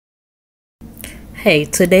Hey,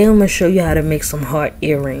 today I'm gonna show you how to make some heart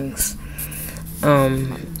earrings. I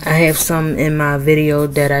have some in my video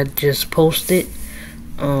that I just posted,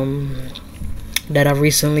 that I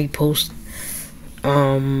recently posted.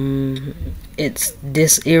 It's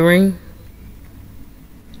this earring,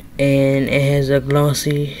 and it has a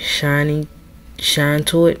glossy, shine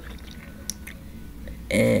to it,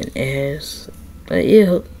 and it has an ear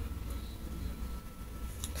hook.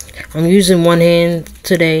 I'm using one hand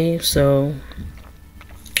today, so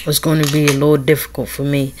it's going to be a little difficult for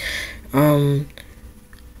me. I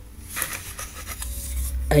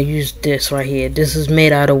use this right here. This is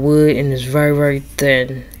made out of wood and it's very, very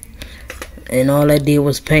thin. And all I did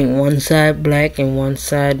was paint one side black and one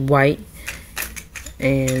side white.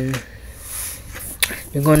 And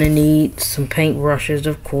you're going to need some paint brushes,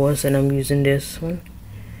 of course, and I'm using this one.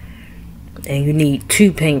 And you need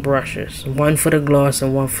two paint brushes, one for the gloss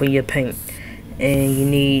and one for your paint. And you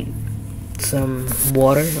need some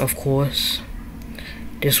water, of course.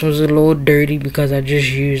 This one's a little dirty because I just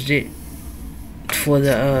used it for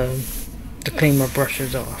to clean my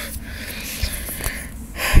brushes off.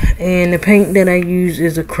 And the paint that I use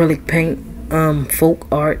is acrylic paint, folk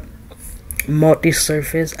art,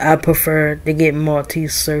 multi-surface. I prefer to get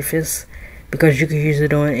multi-surface because you can use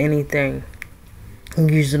it on anything. You can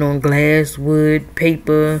use it on glass, wood,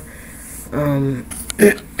 paper,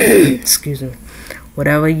 excuse me,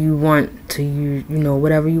 whatever you want to use,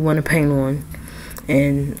 whatever you want to paint on.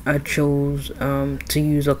 And I chose to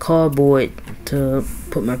use a cardboard to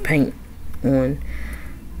put my paint on,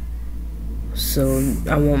 so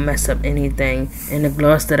I won't mess up anything. And the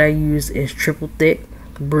gloss that I use is triple thick,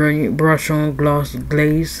 brilliant brush on gloss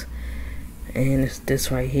glaze, and it's this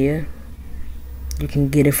right here. You can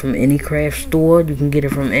get it from any craft store. You can get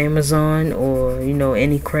it from Amazon or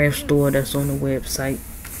any craft store that's on the website.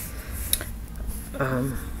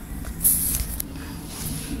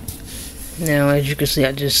 Now, as you can see,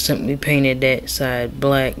 I just simply painted that side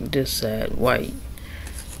black, this side white,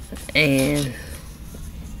 and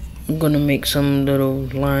I'm gonna make some little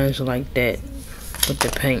lines like that with the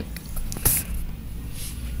paint.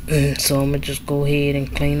 So I'm gonna just go ahead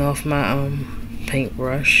and clean off my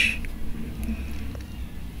paintbrush.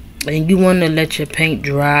 And you want to let your paint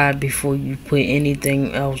dry before you put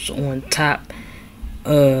anything else on top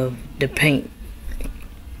of the paint,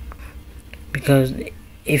 because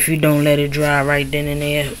if you don't let it dry right then and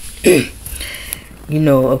there,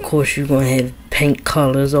 of course you're gonna have paint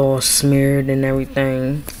colors all smeared and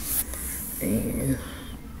everything. And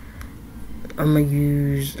I'm gonna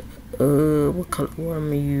use what color? What I'm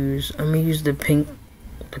gonna use? I'm gonna use the pink,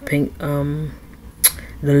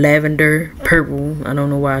 the lavender purple. I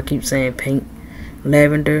don't know why I keep saying pink.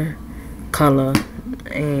 Lavender color,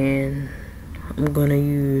 and I'm gonna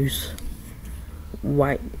use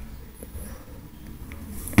white.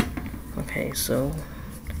 Okay, so,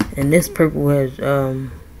 and this purple has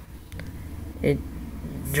it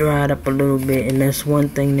dried up a little bit, and that's one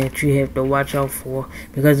thing that you have to watch out for,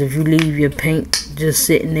 because if you leave your paint just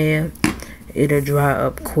sitting there, it'll dry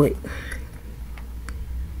up quick.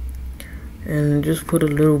 And just put a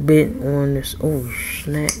little bit on this. Oh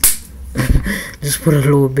snap. Just put a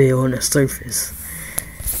little bit on the surface.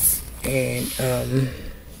 And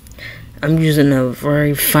I'm using a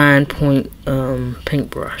very fine point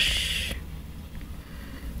paintbrush.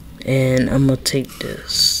 And I'm gonna take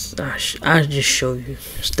this. I'll just show you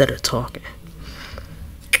instead of talking.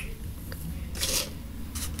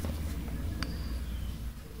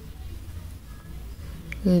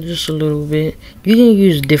 And just a little bit. You can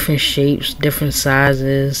use different shapes, different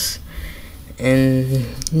sizes, and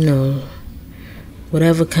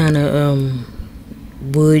whatever kind of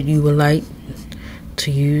wood you would like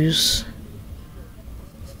to use.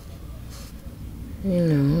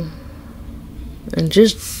 And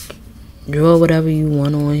just draw whatever you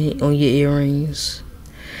want on your earrings.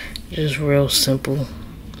 Just real simple.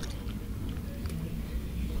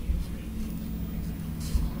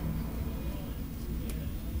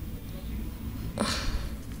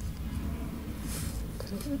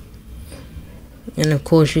 And of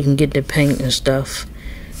course you can get the paint and stuff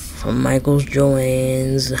from Michael's,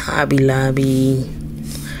 Joann's, Hobby Lobby,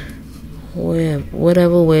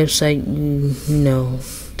 whatever website you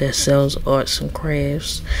that sells arts and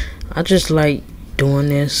crafts. I just like doing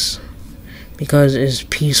this because it's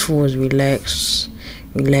peaceful, it's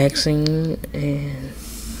relaxing, and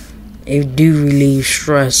it do relieve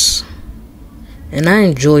stress. And I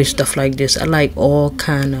enjoy stuff like this. I like all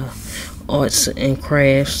kind of arts and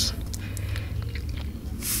crafts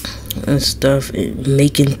and stuff,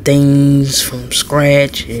 making things from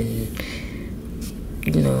scratch, and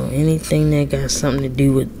anything that got something to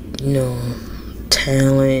do with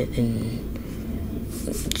talent and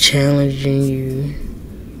challenging you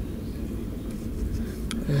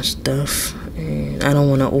and stuff, and I don't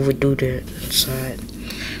want to overdo that side,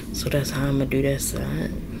 so that's how I'm gonna do that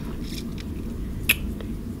side.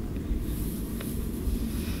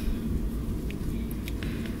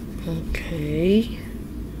 Okay.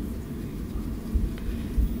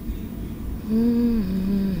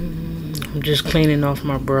 I'm just cleaning off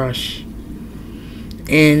my brush.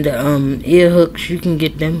 And ear hooks, you can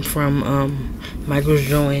get them from Michael's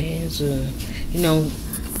Joann's, you know,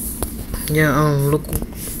 your local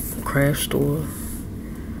craft store.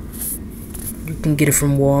 You can get it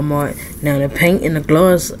from Walmart. Now the paint and the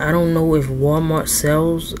gloss, I don't know if Walmart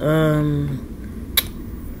sells the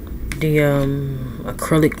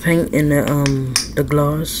acrylic paint and the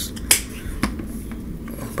gloss,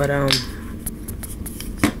 but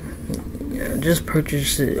just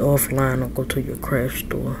purchase it offline or go to your craft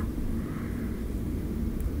store.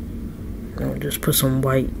 Just put some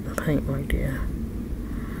white paint right there.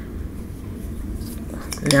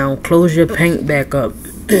 Now close your paint back up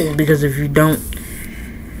because if you don't,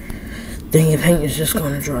 then your paint is just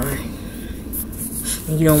gonna dry.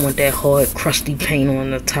 And you don't want that hard crusty paint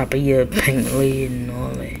on the top of your paint lid and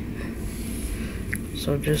all that.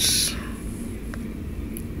 So just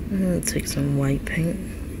take some white paint.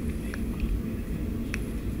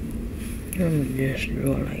 I'm just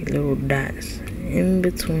draw like little dots in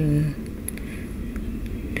between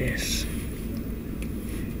this.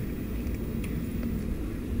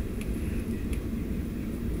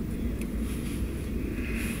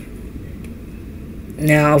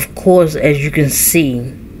 Now, of course, as you can see,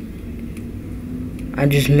 I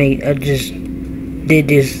just did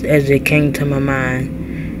this as it came to my mind.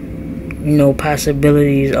 You know,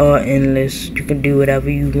 possibilities are endless. You can do whatever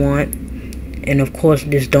you want. And of course,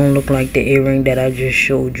 this don't look like the earring that I just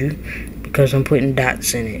showed you because I'm putting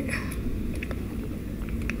dots in it.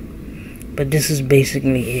 But this is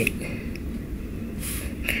basically it.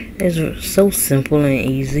 It's so simple and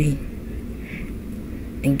easy.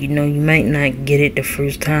 And you know, you might not get it the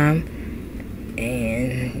first time.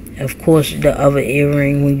 And of course, the other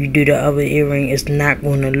earring, when you do the other earring, it's not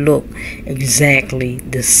going to look exactly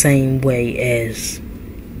the same way as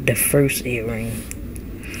the first earring.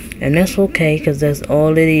 And that's okay, because that's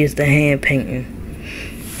all it is, the hand painting.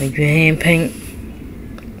 When you hand paint,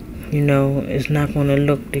 you know, it's not going to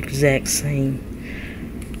look the exact same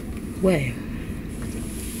way.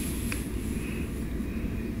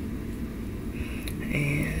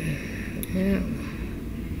 And, yeah.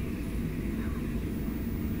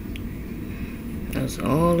 That's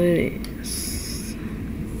all it is.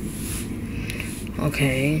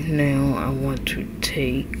 Okay, now I want to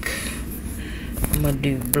take... I'm gonna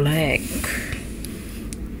do black.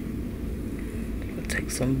 I'll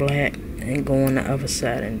take some black and go on the other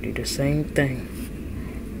side and do the same thing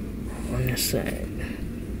on this side.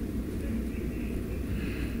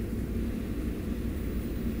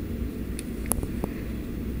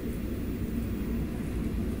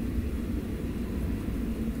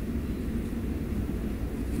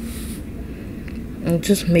 And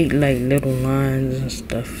just make like little lines and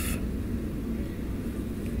stuff.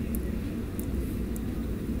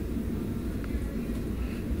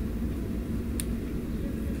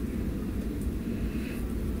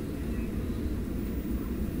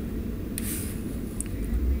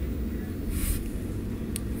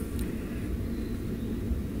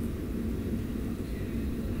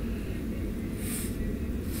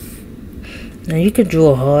 Now you can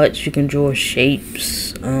draw hearts, you can draw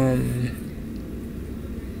shapes, you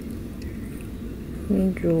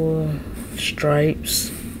can draw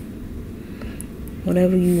stripes,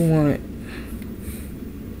 whatever you want.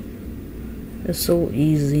 It's so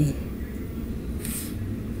easy.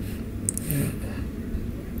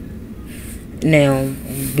 Now,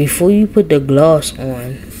 before you put the gloss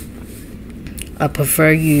on, I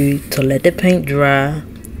prefer you to let the paint dry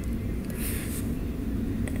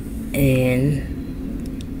and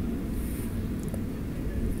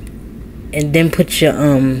then put your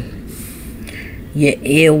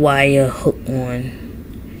ear wire hook on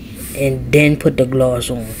and then put the gloss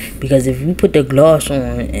on, because if you put the gloss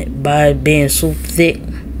on, by it being so thick,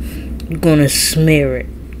 you're gonna smear it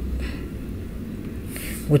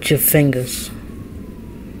with your fingers,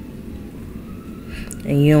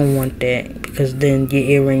 and you don't want that, because then your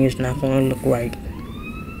earring is not gonna look right.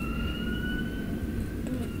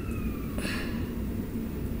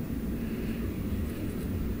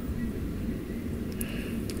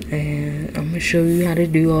 And I'm gonna show you how to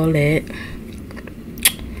do all that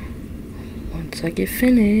once I get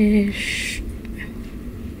finished.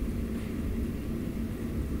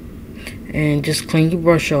 And just clean your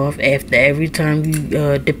brush off after every time you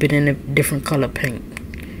dip it in a different color paint.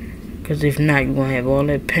 Because if not, you're going to have all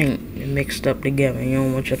that paint mixed up together. You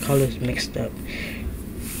don't want your colors mixed up.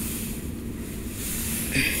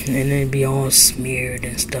 And then it'd be all smeared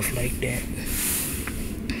and stuff like that.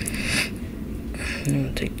 I'm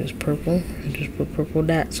going to take this purple and just put purple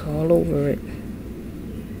dots all over it.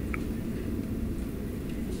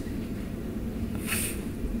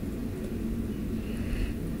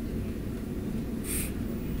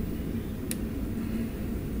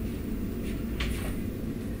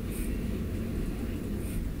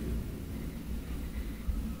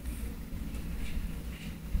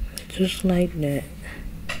 Just like that.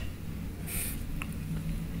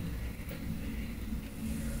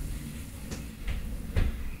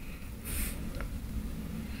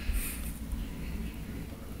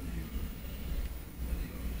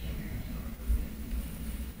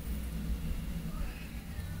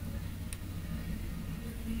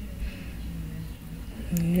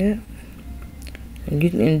 Yeah.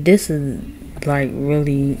 And this is like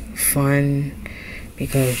really fun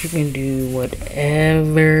because you can do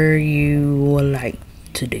whatever you would like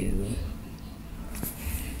to do.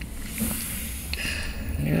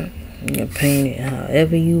 Yeah. You can paint it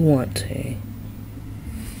however you want to.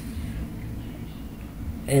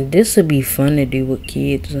 And this would be fun to do with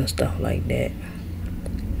kids and stuff like that.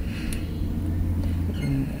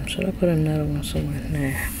 Should I put another one somewhere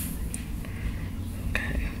now?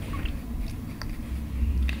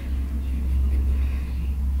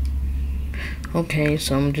 Okay,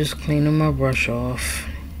 so I'm just cleaning my brush off.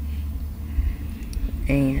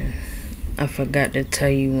 And I forgot to tell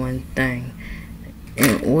you one thing.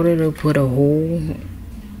 In order to put a hole,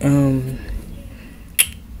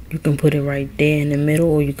 you can put it right there in the middle,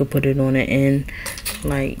 or you can put it on the end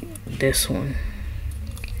like this one.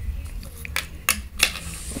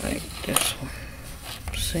 Like this one.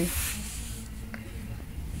 See?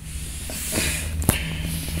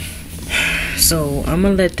 So I'm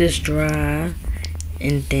gonna let this dry,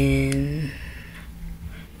 and then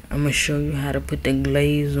I'm gonna show you how to put the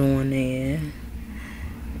glaze on there.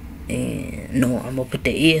 And no, I'm gonna put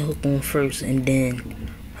the ear hook on first, and then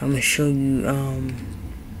I'm gonna show you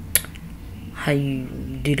how you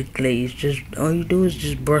do the glaze. Just all you do is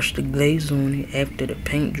just brush the glaze on it after the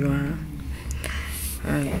paint dry.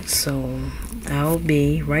 Alright, so I'll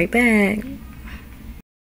be right back.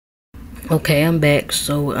 Okay, I'm back.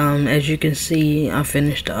 So as you can see, I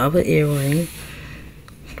finished the other earring,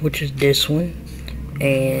 which is this one,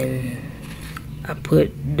 and I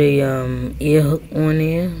put the ear hook on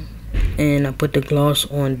there, and I put the gloss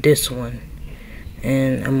on this one,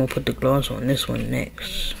 and I'm gonna put the gloss on this one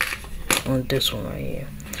next, on this one right here.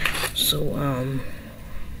 So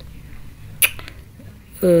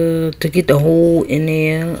to get the hole in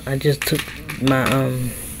there, I just took my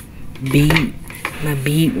bead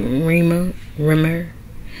rimmer,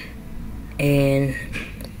 and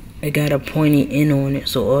it got a pointy end on it.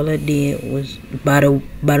 So all I did was, by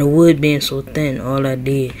the wood being so thin, all I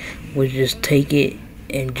did was just take it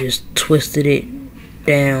and just twisted it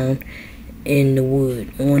down in the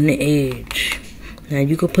wood on the edge. Now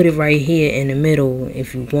you can put it right here in the middle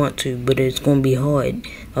if you want to, but it's gonna be hard,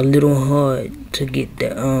 a little hard to get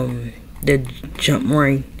the jump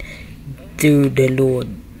ring through the little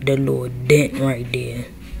dent right there.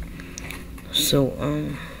 So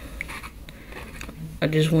I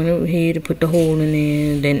just went over here to put the hole in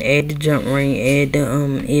there, then add the jump ring, add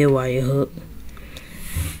the ear wire hook,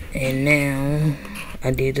 and now I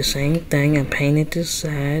did the same thing. I painted this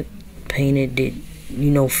side, painted it, you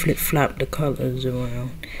know, flip-flop the colors around,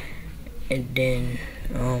 and then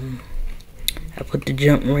I put the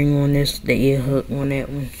jump ring on this, the ear hook on that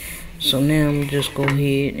one. So now I'm just go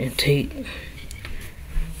ahead and take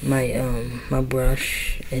my my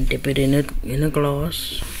brush and dip it in a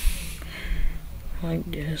gloss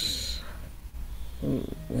like this. Ooh,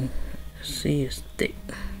 see, it's thick.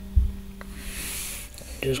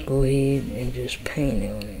 Just go ahead and just paint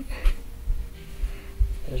on it.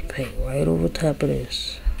 Just paint right over top of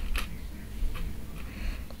this.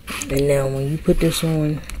 And now when you put this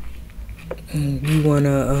on, you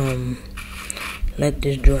wanna let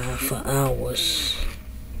this dry for hours,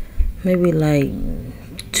 maybe like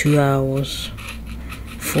 2 hours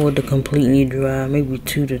for it to completely dry, maybe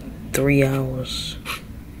 2 to 3 hours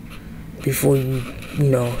before you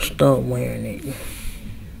know, start wearing it,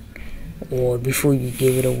 or before you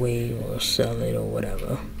give it away or sell it or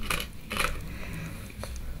whatever.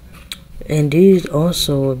 And these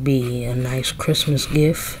also would be a nice Christmas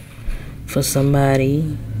gift for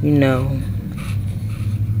somebody, you know.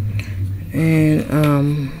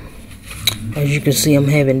 And As you can see, I'm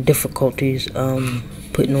having difficulties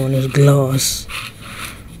putting on this gloss.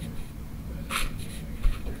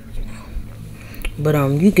 But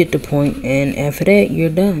you get the point, and after that you're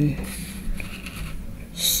done.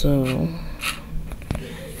 So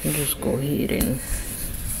I'll just go ahead and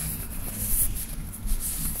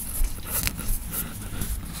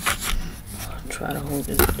try to hold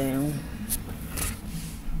this down.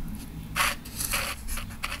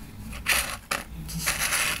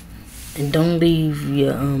 And don't leave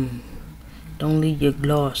your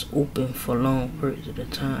gloss open for long periods of the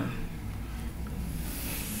time,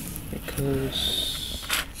 because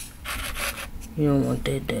you don't want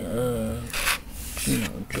that to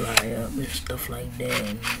dry up and stuff like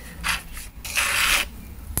that.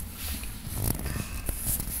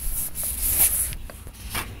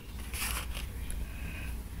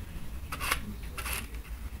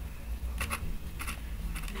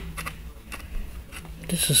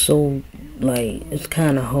 This is so, like, it's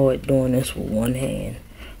kind of hard doing this with one hand,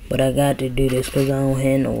 but I got to do this because I don't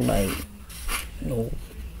have no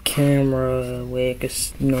camera where it could,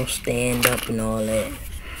 stand up and all that.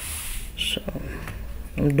 So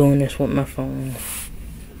I'm doing this with my phone.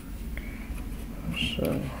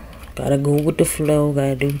 So gotta go with the flow,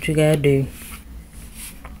 gotta do what you gotta do.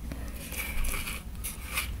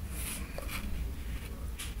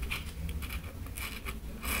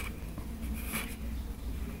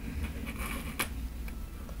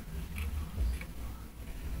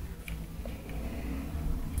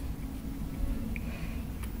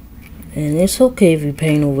 And it's okay if you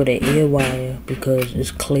paint over the ear wire, because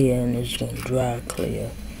it's clear and it's gonna dry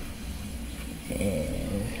clear.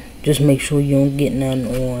 And just make sure you don't get none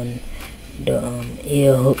on the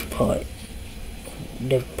ear hook part,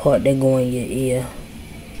 the part that go in your ear.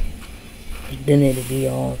 Then it'll be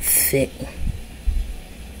all thick.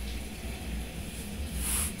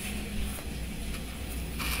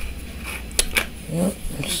 Yep.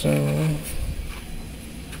 So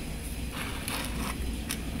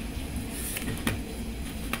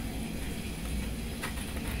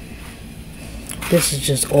this is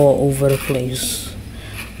just all over the place,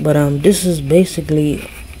 but this is basically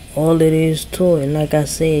all it is to it. And like I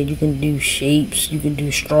said, you can do shapes, you can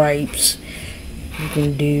do stripes, you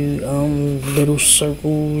can do little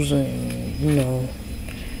circles, and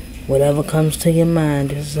whatever comes to your mind.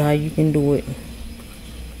 This is how you can do it.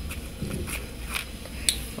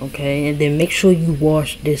 Okay, and then make sure you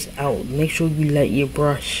wash this out. Make sure you let your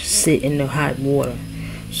brush sit in the hot water,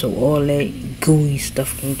 so all that gooey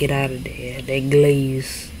stuff can get out of there. That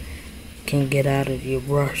glaze can get out of your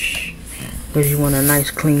brush, because you want a nice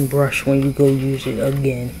clean brush when you go use it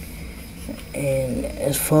again. And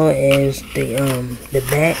as far as the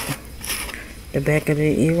back of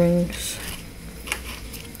the earrings,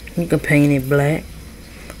 you can paint it black,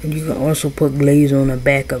 and you can also put glaze on the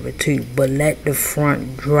back of it too, but let the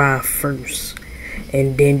front dry first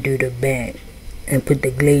and then do the back and put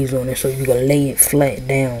the glaze on it, so you can lay it flat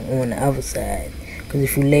down on the other side. Because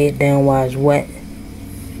if you lay it down while it's wet,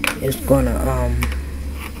 it's gonna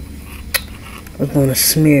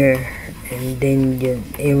smear, and then your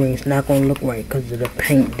earrings not gonna look right because of the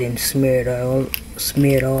paint then smeared all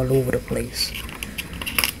over the place.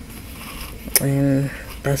 And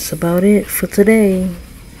that's about it for today.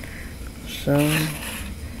 So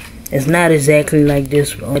it's not exactly like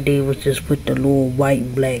this. All I did was just put the little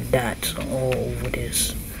white black dots all over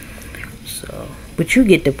this. So, but you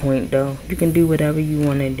get the point though. You can do whatever you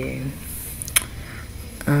want to do.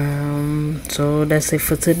 So that's it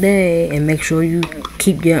for today. And make sure you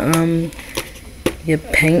keep your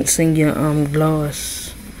paints and your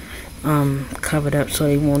gloss covered up so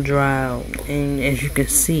they won't dry out. And as you can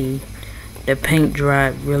see, the paint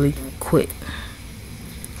dried really quick.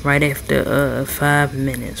 Right after 5 to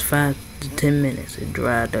 10 minutes, it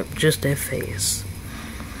dried up just that fast.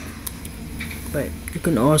 But you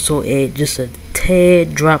can also add just a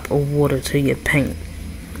tad drop of water to your paint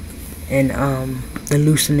and to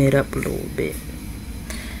loosen it up a little bit.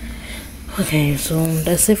 Okay, so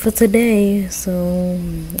that's it for today. So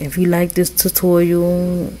if you like this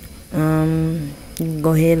tutorial, you can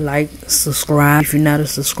go ahead, like, subscribe if you're not a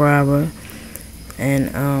subscriber,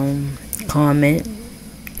 and comment,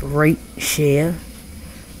 rate, share,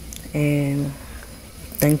 and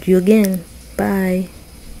thank you again. Bye.